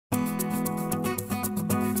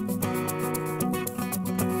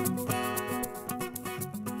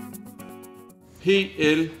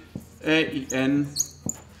P-L-A-N-T.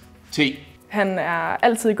 Han er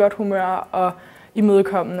altid i godt humør og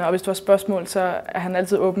imødekommende, og hvis du har spørgsmål, så er han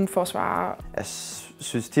altid åben for at svare. Jeg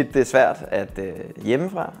synes tit, det er svært at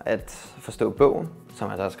hjemmefra at forstå bogen, som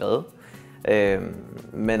han så har skrevet.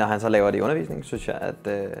 Men når han så laver det i undervisning, synes jeg, at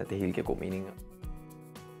det hele giver god mening.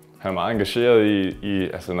 Han er meget engageret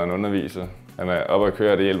når han underviser. Han er oppe at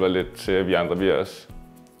køre, og det hjælper lidt til, at vi andre bliver også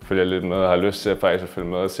følger lidt med og har lyst til at faktisk følge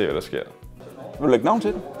med og se, hvad der sker. Vil du lægge navn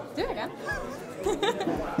til den? Det vil jeg gerne.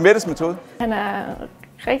 Mettes metode. Han er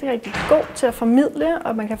rigtig, rigtig god til at formidle,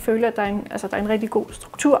 og man kan føle, at der er en rigtig god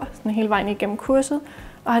struktur sådan hele vejen igennem kurset.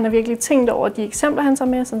 Og han har virkelig tænkt over de eksempler, han tager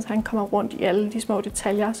med, så han kommer rundt i alle de små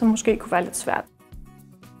detaljer, som måske kunne være lidt svært.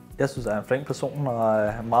 Jeg synes, han er en flink person og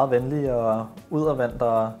er meget venlig og udadvendt,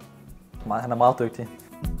 og han er meget dygtig.